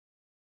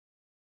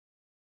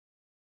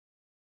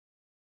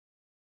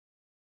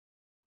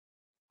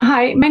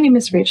Hi, my name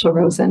is Rachel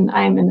Rosen.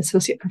 I am an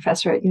associate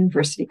professor at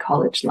University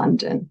College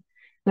London,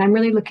 and I'm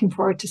really looking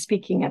forward to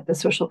speaking at the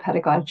Social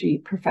Pedagogy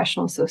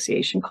Professional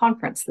Association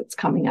conference that's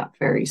coming up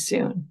very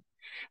soon.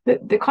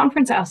 The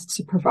conference asks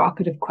a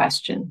provocative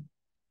question.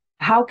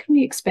 How can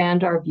we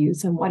expand our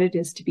views on what it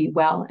is to be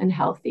well and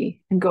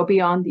healthy and go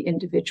beyond the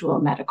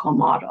individual medical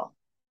model?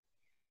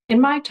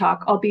 In my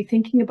talk, I'll be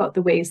thinking about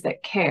the ways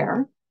that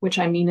care, which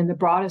I mean in the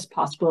broadest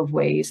possible of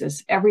ways,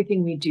 is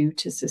everything we do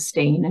to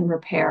sustain and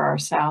repair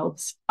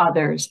ourselves,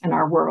 others, and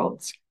our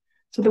worlds.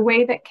 So the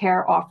way that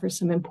care offers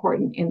some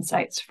important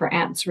insights for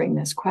answering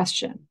this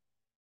question.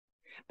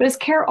 But is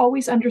care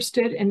always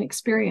understood and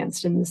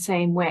experienced in the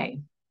same way?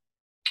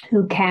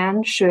 Who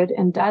can, should,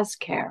 and does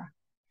care?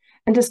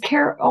 And does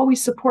care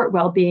always support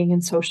well-being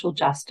and social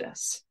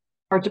justice?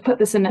 Or to put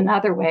this in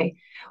another way,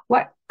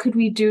 what could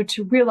we do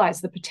to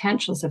realize the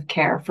potentials of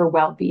care for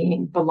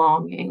well-being,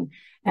 belonging,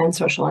 and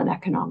social and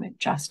economic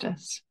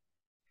justice?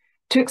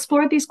 To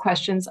explore these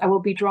questions, I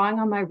will be drawing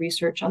on my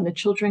research on the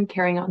Children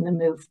Caring on the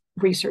Move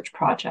research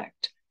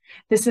project.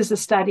 This is a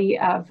study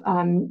of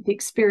a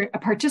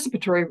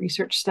participatory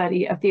research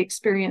study of the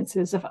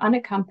experiences of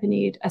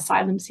unaccompanied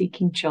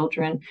asylum-seeking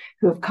children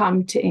who have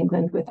come to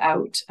England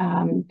without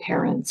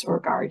parents or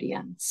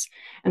guardians.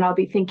 And I'll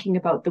be thinking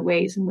about the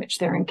ways in which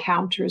their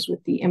encounters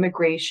with the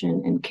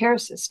immigration and care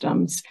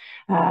systems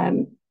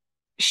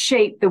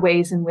shape the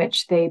ways in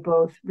which they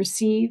both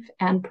receive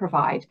and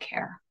provide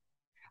care.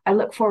 I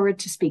look forward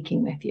to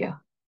speaking with you.